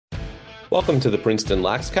Welcome to the Princeton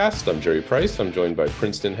LaxCast. I'm Jerry Price. I'm joined by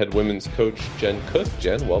Princeton head women's coach Jenn.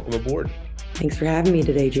 Jenn, welcome aboard. Thanks for having me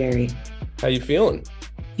today, Jerry. How you feeling?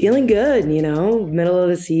 Feeling good, middle of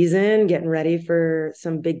the season, getting ready for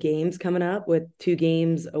some big games coming up with 2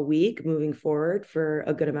 games a week moving forward for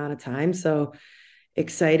a good amount of time. So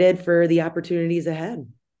excited for the opportunities ahead.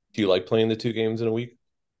 Do you like playing the 2 games in a week?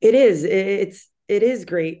 It is. It is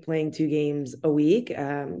great playing 2 games a week.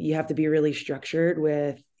 You have to be really structured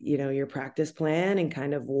with, your practice plan and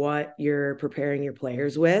kind of what you're preparing your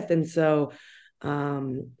players with. And so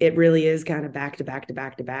it really is kind of back to back to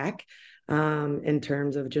back to back in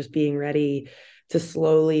terms of just being ready to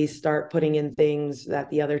slowly start putting in things that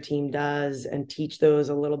the other team does and teach those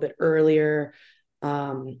a little bit earlier,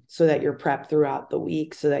 so that you're prepped throughout the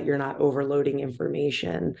week so that you're not overloading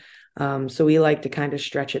information. So we like to kind of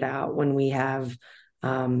stretch it out when we have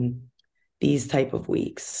these type of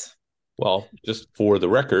weeks. Well, just for the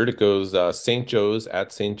record, it goes St. Joe's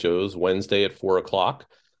at St. Joe's Wednesday at 4 o'clock.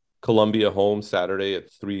 Columbia home Saturday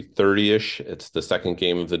at 3:30ish. It's the second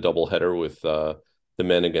game of the doubleheader with the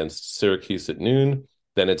men against Syracuse at noon.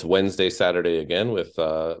 Then it's Wednesday, Saturday again with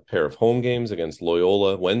a pair of home games against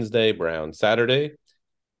Loyola Wednesday, Brown Saturday.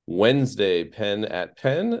 Wednesday, Penn at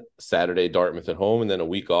Penn. Saturday, Dartmouth at home. And then a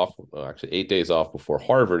week off, actually 8 days off before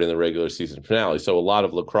Harvard in the regular season finale. So a lot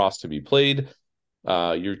of lacrosse to be played.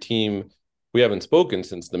 Your team, we haven't spoken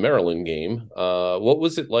since the Maryland game. What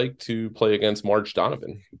was it like to play against Marge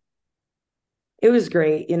Donovan? It was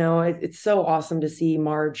great. It's so awesome to see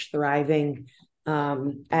Marge thriving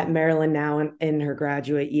at Maryland now in her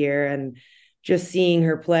graduate year, and just seeing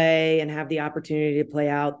her play and have the opportunity to play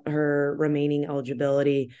out her remaining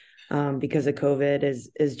eligibility because of COVID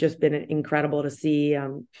is just been incredible to see.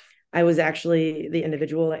 I was actually the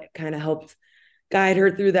individual that kind of helped guide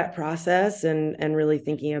her through that process, and really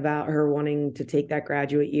thinking about her wanting to take that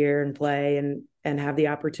graduate year and play and have the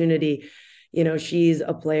opportunity. She's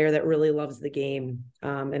a player that really loves the game.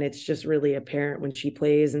 And it's just really apparent when she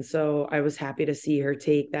plays. And so I was happy to see her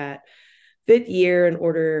take that 5th year in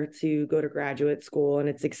order to go to graduate school. And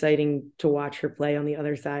it's exciting to watch her play on the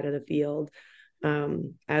other side of the field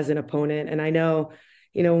as an opponent. And I know,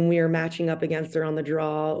 when we were matching up against her on the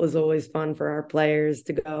draw, it was always fun for our players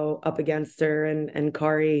to go up against her. And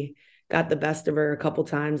Kari got the best of her a couple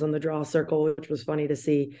times on the draw circle, which was funny to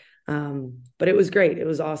see. But it was great. It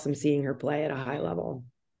was awesome seeing her play at a high level.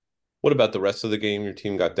 What about the rest of the game? Your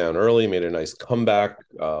team got down early, made a nice comeback,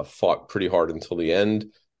 fought pretty hard until the end.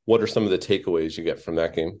 What are some of the takeaways you get from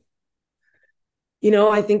that game?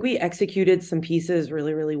 I think we executed some pieces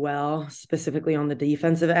really, really well, specifically on the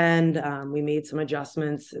defensive end. We made some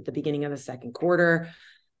adjustments at the beginning of the second quarter.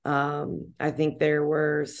 I think there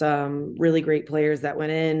were some really great players that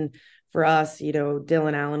went in for us.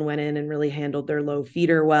 Dylan Allen went in and really handled their low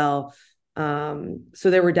feeder well. So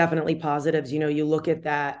there were definitely positives. You look at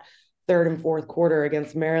that third and fourth quarter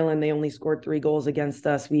against Maryland, they only scored 3 goals against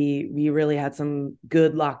us. We really had some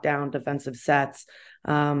good lockdown defensive sets,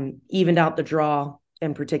 evened out the draw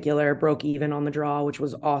in particular, broke even on the draw, which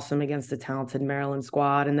was awesome against the talented Maryland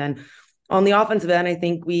squad. And then on the offensive end, I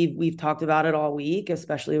think we've talked about it all week,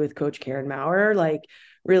 especially with Coach Karen Maurer, like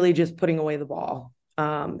really just putting away the ball,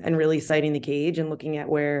 and really sighting the cage and looking at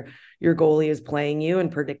where your goalie is playing you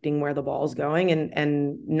and predicting where the ball is going,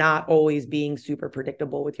 and not always being super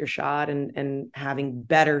predictable with your shot, and having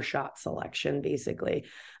better shot selection, basically.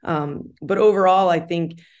 But overall, I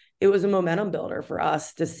think it was a momentum builder for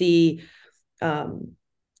us to see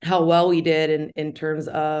how well we did in terms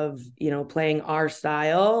of, playing our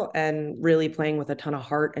style and really playing with a ton of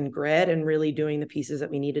heart and grit, and really doing the pieces that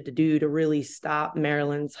we needed to do to really stop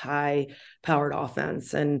Maryland's high powered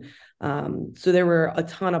offense. And so there were a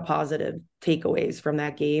ton of positive takeaways from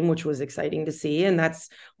that game, which was exciting to see. And that's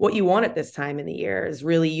what you want at this time in the year, is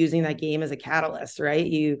really using that game as a catalyst, right?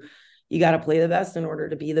 You got to play the best in order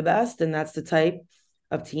to be the best. And that's the type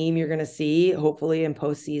of team you're going to see, hopefully, in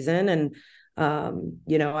postseason. And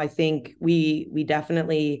I think we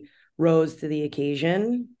definitely rose to the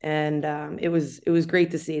occasion, and it was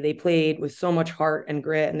great to see. They played with so much heart and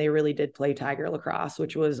grit, and they really did play Tiger lacrosse,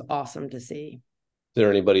 which was awesome to see. Is there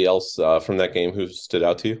anybody else from that game who stood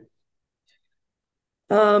out to you?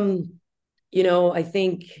 I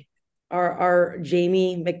think our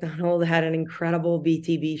Jamie McDonald had an incredible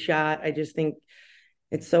BTB shot. I just think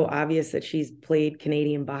it's so obvious that she's played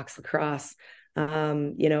Canadian box lacrosse.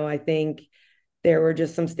 I think there were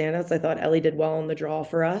just some standouts. I thought Ellie did well on the draw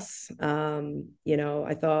for us.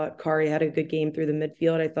 I thought Kari had a good game through the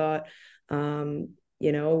midfield. I thought,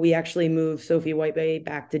 we actually moved Sophie Whitebay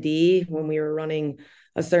back to D when we were running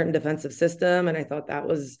a certain defensive system. And I thought that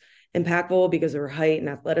was impactful because of her height and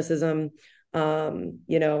athleticism.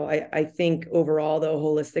 I think overall, though,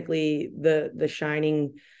 holistically, the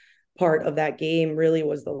shining part of that game really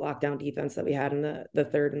was the lockdown defense that we had in the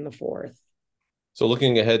third and the fourth. So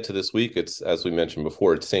looking ahead to this week, it's, as we mentioned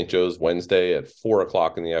before, it's St. Joe's Wednesday at 4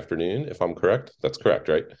 o'clock in the afternoon, if I'm correct. That's correct,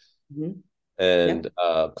 right? Mm-hmm. And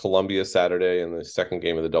Columbia Saturday and the second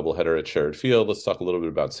game of the doubleheader at Sherrod Field. Let's talk a little bit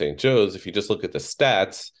about St. Joe's. If you just look at the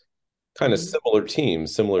stats, kind of similar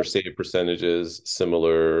teams, similar save percentages,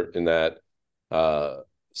 similar in that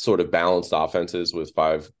sort of balanced offenses with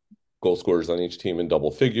 5 goal scorers on each team in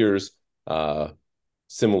double figures,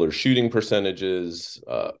 similar shooting percentages.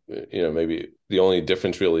 Maybe the only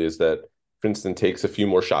difference really is that Princeton takes a few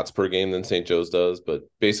more shots per game than St. Joe's does, but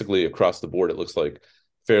basically across the board, it looks like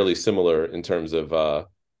fairly similar in terms of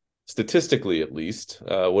statistically, at least.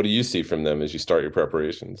 What do you see from them as you start your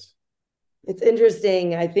preparations? It's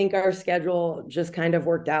interesting. I think our schedule just kind of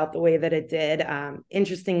worked out the way that it did.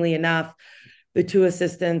 Interestingly enough, the 2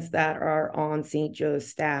 assistants that are on St. Joe's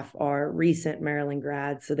staff are recent Maryland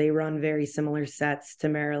grads, so they run very similar sets to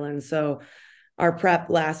Maryland. So our prep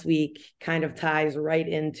last week kind of ties right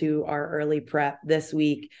into our early prep this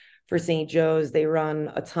week for St. Joe's. They run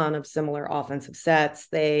a ton of similar offensive sets.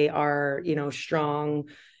 They are, strong,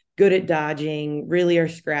 good at dodging, really are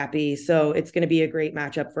scrappy. So it's going to be a great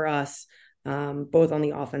matchup for us, both on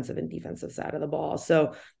the offensive and defensive side of the ball.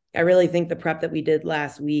 So I really think the prep that we did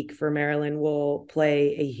last week for Maryland will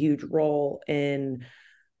play a huge role in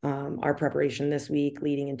our preparation this week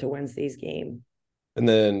leading into Wednesday's game. And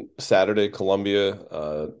then Saturday, Columbia,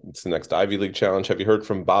 it's the next Ivy League challenge. Have you heard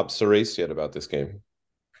from Bob Serace yet about this game?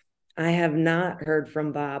 I have not heard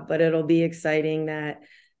from Bob, but it'll be exciting that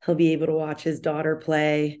he'll be able to watch his daughter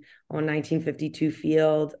play on 1952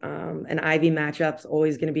 field. An Ivy matchup's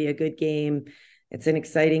always going to be a good game. It's an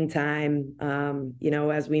exciting time,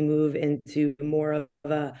 as we move into more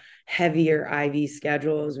of a heavier Ivy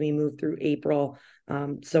schedule as we move through April.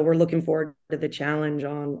 So we're looking forward to the challenge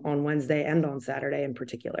on Wednesday and on Saturday in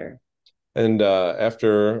particular. And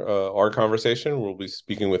after our conversation, we'll be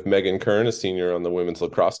speaking with Megan Kern, a senior on the women's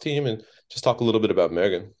lacrosse team, and just talk a little bit about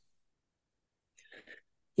Megan.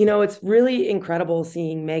 It's really incredible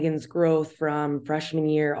seeing Megan's growth from freshman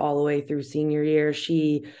year all the way through senior year.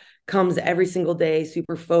 She comes every single day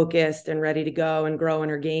super focused and ready to go and grow in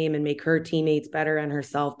her game and make her teammates better and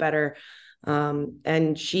herself better.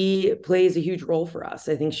 And she plays a huge role for us.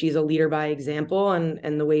 I think she's a leader by example,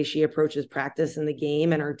 and the way she approaches practice in the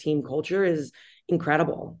game and our team culture is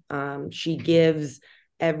incredible. She gives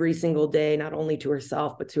every single day, not only to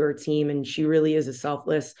herself, but to her team. And she really is a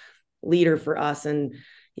selfless leader for us. And,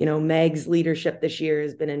 Meg's leadership this year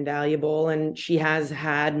has been invaluable, and she has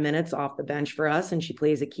had minutes off the bench for us, and she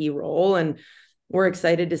plays a key role. And we're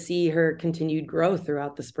excited to see her continued growth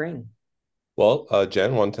throughout the spring. Well,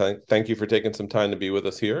 Jenn, one time, thank you for taking some time to be with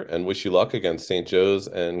us here, and wish you luck against St. Joe's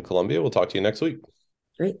and Columbia. We'll talk to you next week.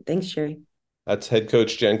 Great. Thanks, Sherry. That's head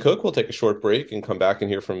coach Jenn Cook. We'll take a short break and come back and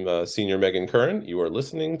hear from senior Megan Kern. You are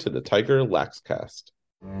listening to the Tiger LaxCast.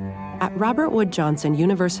 At Robert Wood Johnson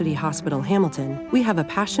University Hospital Hamilton, we have a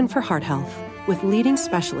passion for heart health with leading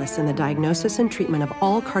specialists in the diagnosis and treatment of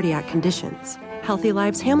all cardiac conditions. Healthy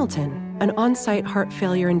Lives Hamilton, an on-site heart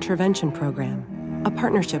failure intervention program, a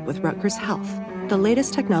partnership with Rutgers Health, the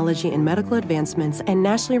latest technology in medical advancements and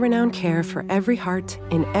nationally renowned care for every heart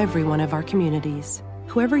in every one of our communities.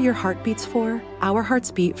 Whoever your heart beats for, our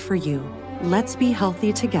hearts beat for you. Let's be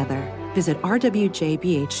healthy together. Visit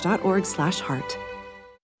rwjbh.org/heart.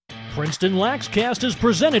 Princeton LaxCast is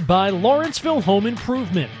presented by Lawrenceville Home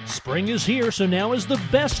Improvement. Spring is here, so now is the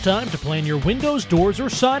best time to plan your windows, doors, or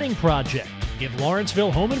siding project. Give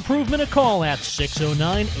Lawrenceville Home Improvement a call at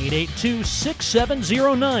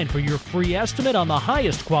 609-882-6709 for your free estimate on the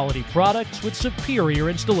highest quality products with superior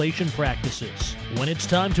installation practices. When it's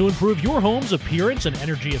time to improve your home's appearance and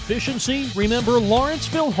energy efficiency, remember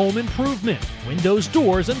Lawrenceville Home Improvement, windows,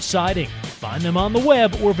 doors, and siding. Find them on the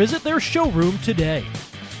web or visit their showroom today.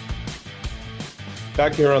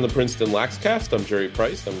 Back here on the Princeton LaxCast, I'm Jerry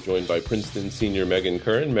Price. I'm joined by Princeton senior Megan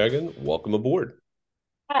Kern. Megan, welcome aboard.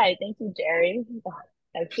 Hi, thank you, Jerry.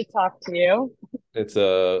 Nice to talk to you. It's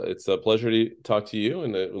a pleasure to talk to you,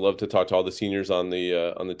 and I'd love to talk to all the seniors on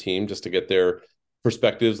the team just to get their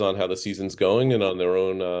perspectives on how the season's going and on their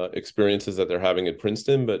own experiences that they're having at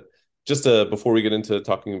Princeton. But just before we get into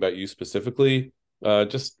talking about you specifically,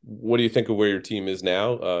 just what do you think of where your team is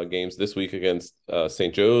now? Games this week against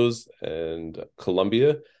St. Joe's and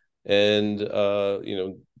Columbia, and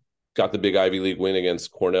got the big Ivy League win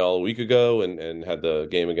against Cornell a week ago, and had the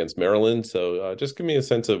game against Maryland. So just give me a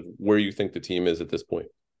sense of where you think the team is at this point.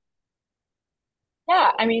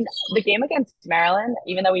 Yeah, I mean, the game against Maryland,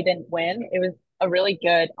 even though we didn't win, it was a really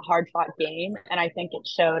good, hard-fought game, and I think it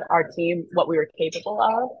showed our team what we were capable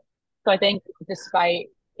of. So I think despite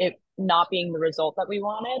it not being the result that we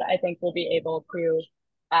wanted, I think we'll be able to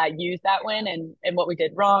use that win and what we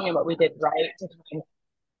did wrong and what we did right to kind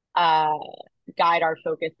of, guide our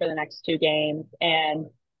focus for the next two games and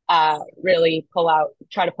really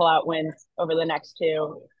try to pull out wins over the next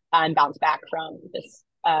two and bounce back from this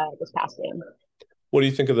past game. What do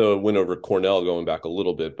you think of the win over Cornell, going back a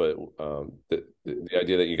little bit, but the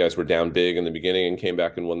idea that you guys were down big in the beginning and came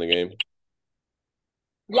back and won the game?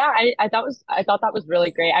 Yeah, I thought that was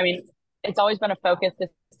really great. I mean, it's always been a focus this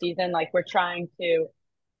season. Like we're trying to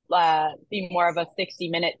be more of a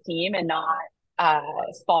 60-minute team and not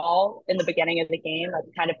fall in the beginning of the game. That's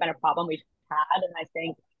kind of been a problem we've had, and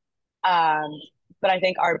um, I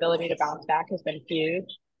think our ability to bounce back has been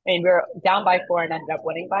huge. I mean, we were down by four and ended up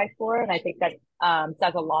winning by four, and I think that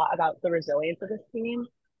says a lot about the resilience of this team.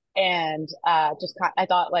 And I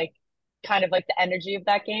thought like kind of like the energy of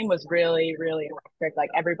that game was really, really electric. Like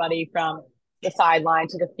everybody from the sideline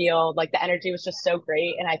to the field, like the energy was just so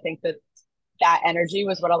great. And I think that energy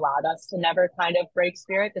was what allowed us to never kind of break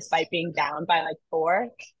spirit despite being down by like four.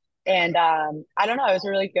 And I don't know, it was a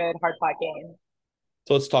really good, hard fought game.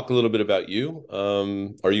 So let's talk a little bit about you.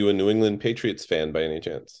 Are you a New England Patriots fan by any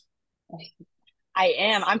chance? I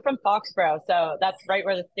am. I'm from Foxborough, so that's right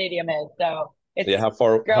where the stadium is. So it's Yeah, how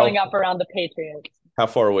far growing up around the Patriots. how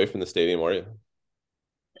far away from the stadium are you?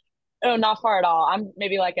 Oh, not far at all. I'm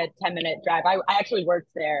maybe like a 10-minute drive. I actually worked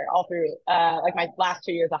there all through like my last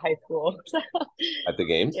 2 years of high school. At the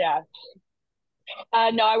games? Yeah.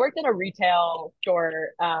 No, I worked in a retail store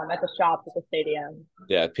at the shops at the stadium.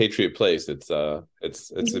 Yeah, Patriot Place. It's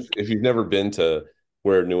if you've never been to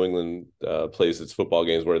where New England plays its football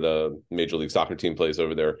games, where the Major League Soccer team plays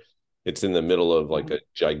over there, it's in the middle of like a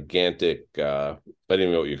gigantic I don't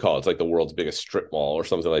even know what you call it. It's like the world's biggest strip mall or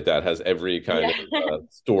something like that. It has every kind of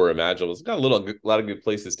store imaginable. It's got a lot of good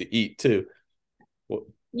places to eat too. Well,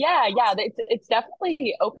 Yeah. It's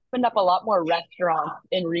definitely opened up a lot more restaurants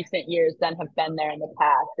in recent years than have been there in the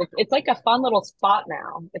past. It's like a fun little spot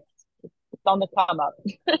now. It's on the come up.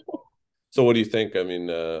 so what do you think? I mean,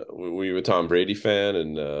 were you a Tom Brady fan,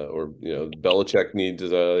 and or Belichick needs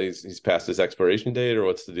he's past his expiration date, or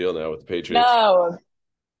what's the deal now with the Patriots? No,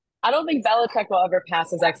 I don't think Belichick will ever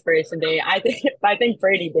pass his expiration date. I think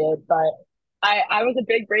Brady did, but I was a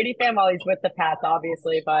big Brady fan while he's with the Pats,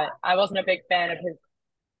 obviously, but I wasn't a big fan of his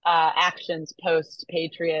actions post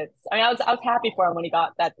Patriots. I mean, I was happy for him when he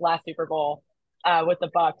got that last Super Bowl with the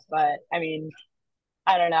Bucks, but I mean,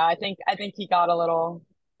 I don't know. I think he got a little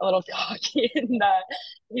cocky and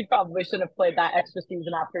he probably should have played that extra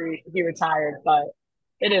season after he retired, but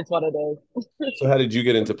it is what it is. So how did you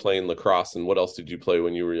get into playing lacrosse, and what else did you play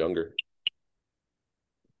when you were younger?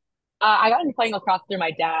 I got into playing lacrosse through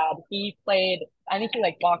my dad. He played, I think he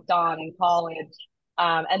like walked on in college.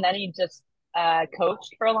 And then he just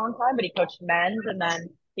coached for a long time, but he coached men's and then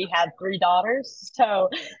he had three daughters. So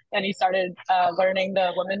then he started learning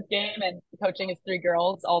the women's game and coaching his three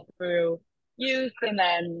girls all through youth. And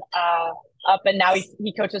then up and now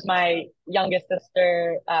he coaches my youngest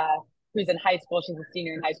sister, who's in high school. She's a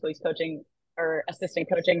senior in high school. He's coaching or assistant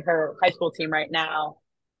coaching her high school team right now.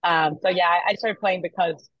 So yeah, I started playing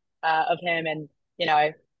because of him, and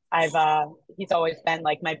I've he's always been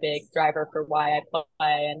like my big driver for why I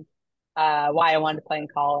play and why I wanted to play in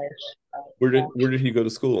college. Where did he go to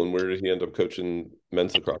school, and where did he end up coaching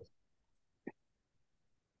men's lacrosse?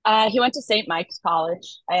 He went to St. Mike's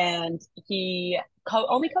College, and he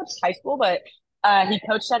only coached high school, but he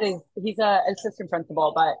coached he's a assistant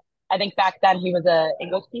principal, but I think back then he was a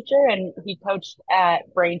English teacher, and he coached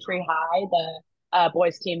at Braintree High, the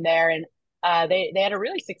boys team there, and they had a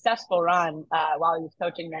really successful run while he was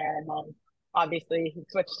coaching there, and then obviously he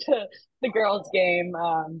switched to the girls' game,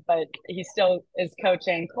 but he still is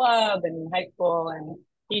coaching club and high school, and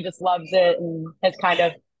he just loves it and has kind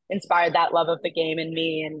of inspired that love of the game in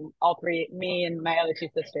me and me and my other two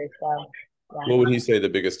sisters. So, yeah. What would he say the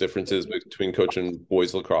biggest difference is between coaching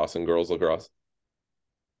boys lacrosse and girls lacrosse?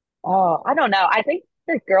 Oh, I don't know. I think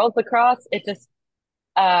the girls lacrosse,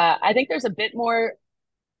 I think there's a bit more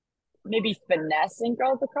maybe finesse in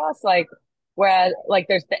girls lacrosse, like whereas like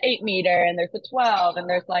there's the 8 meter and there's the 12 and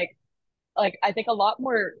there's like I think a lot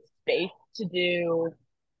more space to do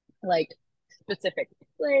like specific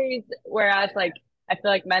plays, whereas like I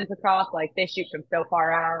feel like men's lacrosse, like they shoot from so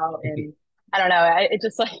far out, and I don't know, it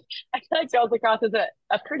just like I feel like girls lacrosse is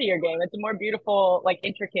a prettier game. It's a more beautiful, like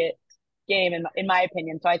intricate game in my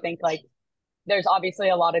opinion. So I think like there's obviously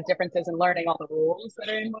a lot of differences in learning all the rules that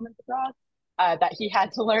are in women's lacrosse. that he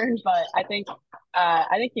had to learn. But I think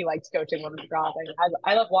he likes coaching women's lacrosse.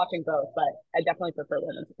 I love watching both, but I definitely prefer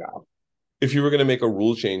women's lacrosse. If you were going to make a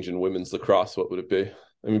rule change in women's lacrosse, what would it be?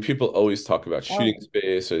 I mean, people always talk about shooting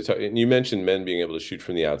space, and you mentioned men being able to shoot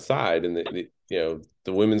from the outside, and the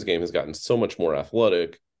women's game has gotten so much more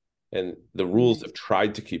athletic, and the rules have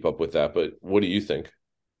tried to keep up with that. But what do you think?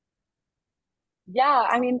 Yeah,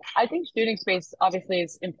 I mean, I think shooting space obviously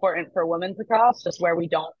is important for women's lacrosse, just where we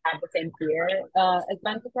don't have the same fear as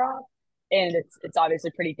men's lacrosse, and it's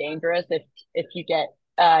obviously pretty dangerous if you get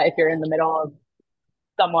if you're in the middle of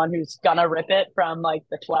someone who's gonna rip it from like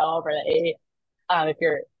the 12 or the 8. If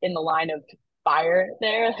you're in the line of fire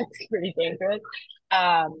there, that's pretty dangerous.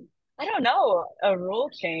 I don't know, a rule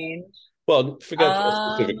change. Well, forget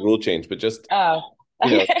a specific rule change, but just Oh,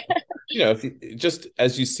 you know, okay. just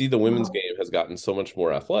as you see, the women's game has gotten so much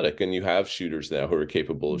more athletic, and you have shooters now who are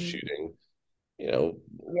capable of shooting. Yeah.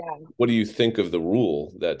 What do you think of the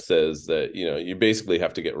rule that says that, you basically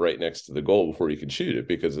have to get right next to the goal before you can shoot it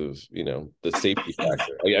because of, the safety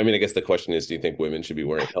factor? I mean, I guess the question is, do you think women should be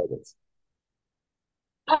wearing helmets?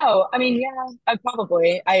 Oh, I mean, yeah,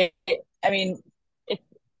 probably. I mean, it's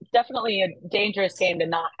definitely a dangerous game to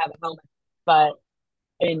not have a helmet, but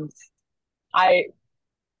I mean, I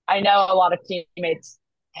I know a lot of teammates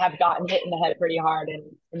have gotten hit in the head pretty hard, and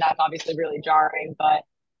that's obviously really jarring. But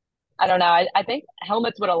I don't know. I think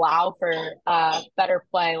helmets would allow for better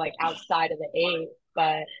play like outside of the 8,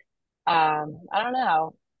 but I don't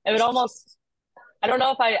know. It would almost. I don't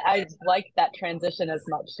know if I like that transition as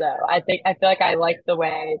much though. I feel like I like the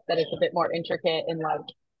way that it's a bit more intricate and like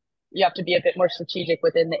you have to be a bit more strategic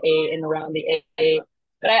within the 8 and around the 8.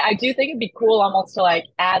 But I do think it'd be cool almost to like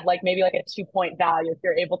add like maybe like a 2-point value if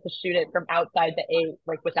you're able to shoot it from outside the 8,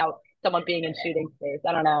 like without someone being in shooting space.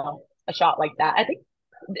 I don't know, a shot like that. I think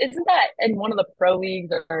isn't that in one of the pro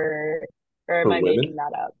leagues or am For I making women?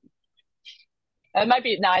 that up? It might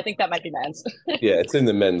be. No, I think that might be men's. Yeah, it's in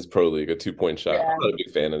the men's pro league, a 2-point shot. Yeah, I'm not a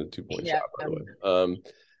big fan of the 2-point yeah, shot, by the way.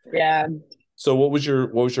 yeah. So what was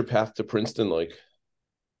your path to Princeton like?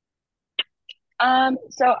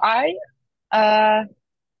 So uh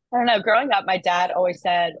I don't know, growing up my dad always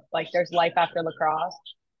said like there's life after lacrosse.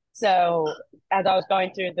 So as I was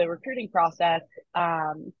going through the recruiting process,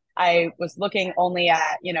 I was looking only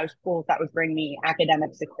at, schools that would bring me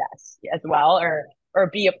academic success as well, or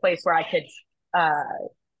be a place where I could uh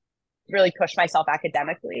really push myself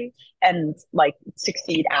academically and like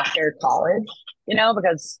succeed after college,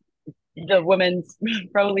 because the women's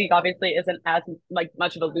pro league obviously isn't as like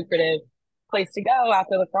much of a lucrative place to go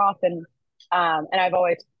after lacrosse. And I've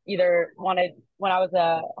always either wanted, when I was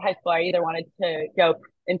a high school, I either wanted to go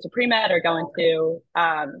into pre-med or go into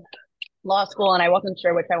law school, and I wasn't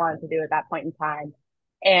sure which I wanted to do at that point in time.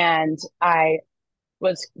 And I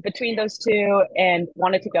was between those two and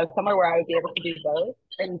wanted to go somewhere where I would be able to do both.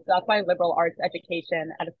 And so that's why liberal arts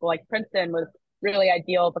education at a school like Princeton was really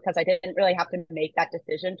ideal, because I didn't really have to make that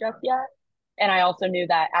decision just yet. And I also knew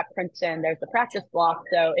that at Princeton, there's the practice block.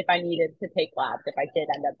 So if I needed to take labs, if I did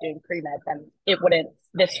end up doing pre-med, then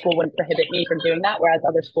this school wouldn't prohibit me from doing that. Whereas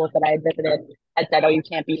other schools that I had visited had said, oh, you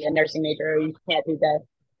can't be a nursing major, or you can't do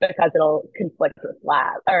this because it'll conflict with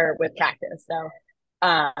lab or with practice. So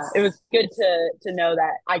it was good to know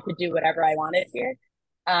that I could do whatever I wanted here.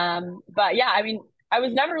 But yeah, I mean, I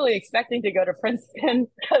was never really expecting to go to Princeton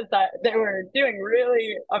because they were doing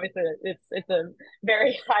really, obviously it's a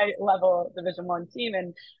very high level Division I team,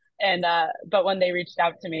 and but when they reached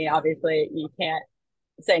out to me, obviously you can't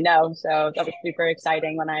say no. So that was super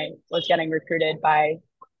exciting when I was getting recruited by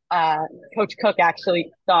Coach Cook.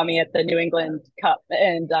 Actually saw me at the New England Cup,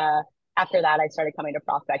 and after that I started coming to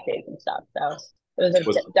prospect days and stuff. So it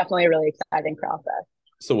was definitely a really exciting process.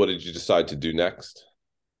 So what did you decide to do next?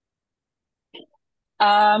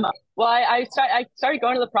 Well, I started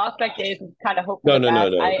going to the prospect days and kind of hope for No, the no,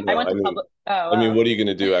 no, best. no, I no. went to public. Oh, I mean, oh. what are you going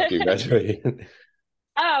to do after you graduate? Oh.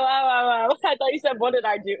 I thought you said, what did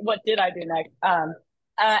I do? What did I do next?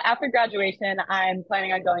 After graduation, I'm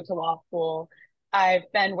planning on going to law school.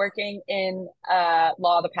 I've been working in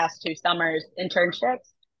law the past 2 summers, internships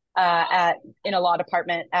in a law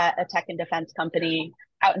department at a tech and defense company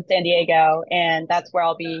out in San Diego, and that's where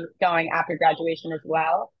I'll be going after graduation as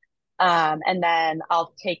well. And then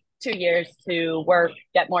I'll take 2 years to work,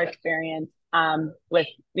 get more experience with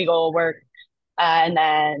legal work, and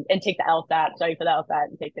take the LSAT, study for the LSAT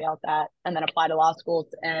and take the LSAT, and then apply to law schools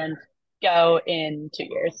and go in 2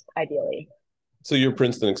 years, ideally. So your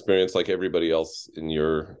Princeton experience, like everybody else in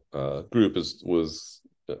your group, was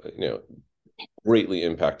greatly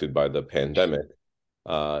impacted by the pandemic.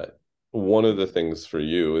 One of the things for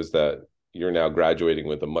you is that you're now graduating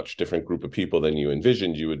with a much different group of people than you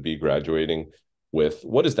envisioned you would be graduating with.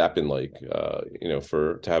 What has that been like,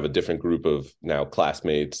 to have a different group of now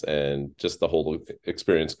classmates, and just the whole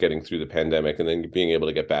experience getting through the pandemic and then being able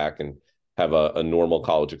to get back and have a normal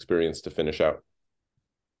college experience to finish out?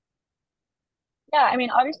 Yeah, I mean,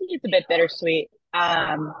 obviously it's a bit bittersweet.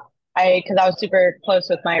 Because I was super close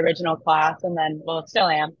with my original class, and then, well, still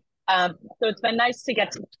am. So it's been nice to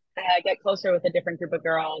get closer with a different group of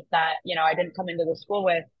girls that I didn't come into the school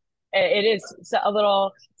with. It is a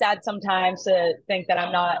little sad sometimes to think that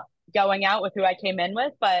I'm not going out with who I came in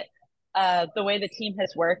with, but the way the team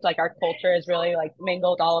has worked, like our culture has really like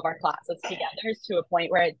mingled all of our classes together to a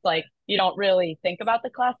point where it's like you don't really think about the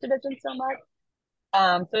class division so much.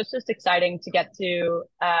 So it's just exciting to get to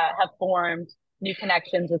have formed new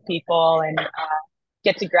connections with people, and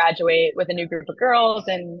get to graduate with a new group of girls.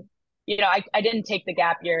 And, I didn't take the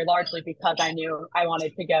gap year largely because I knew I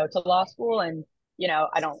wanted to go to law school. And,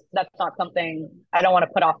 that's not something I don't want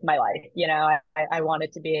to put off my life. I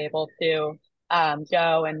wanted to be able to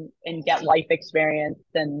go and get life experience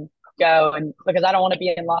and go, and because I don't want to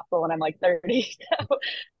be in law school when I'm like 30. So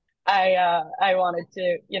I wanted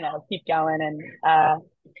to, keep going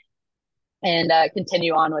and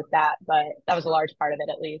continue on with that. But that was a large part of it,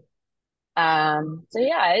 at least. So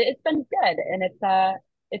yeah, it's been good, and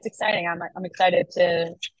it's exciting. I'm excited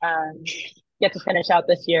to get to finish out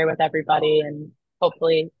this year with everybody, and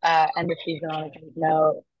hopefully end the season on a good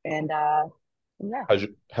note. And yeah,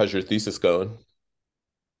 How's your thesis going?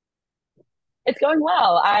 it's going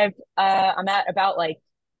well. I'm at about like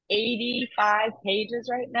 85 pages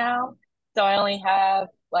right now, so I only have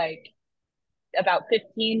like about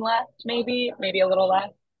 15 left, maybe a little less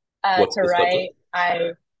What's to the write.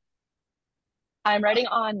 subject? I'm writing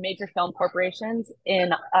on major film corporations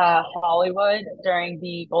in Hollywood during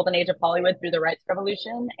the golden age of Hollywood through the rights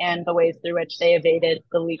revolution, and the ways through which they evaded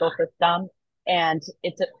the legal system, and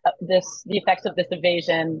the effects of this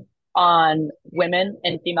evasion on women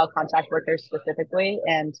and female contract workers specifically,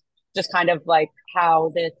 and just kind of like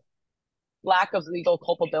how this lack of legal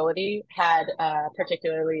culpability had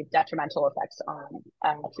particularly detrimental effects on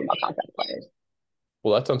female contract players.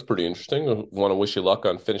 Well, that sounds pretty interesting. I want to wish you luck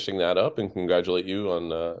on finishing that up and congratulate you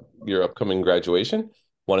on your upcoming graduation.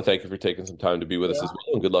 Want to thank you for taking some time to be with us as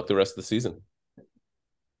well, and good luck the rest of the season.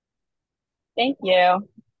 Thank you.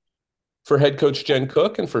 For head coach Jenn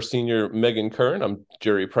Cook and for senior Megan Kern, I'm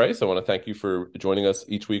Jerry Price. I want to thank you for joining us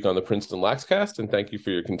each week on the Princeton LaxCast, and thank you for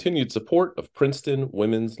your continued support of Princeton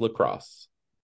women's lacrosse.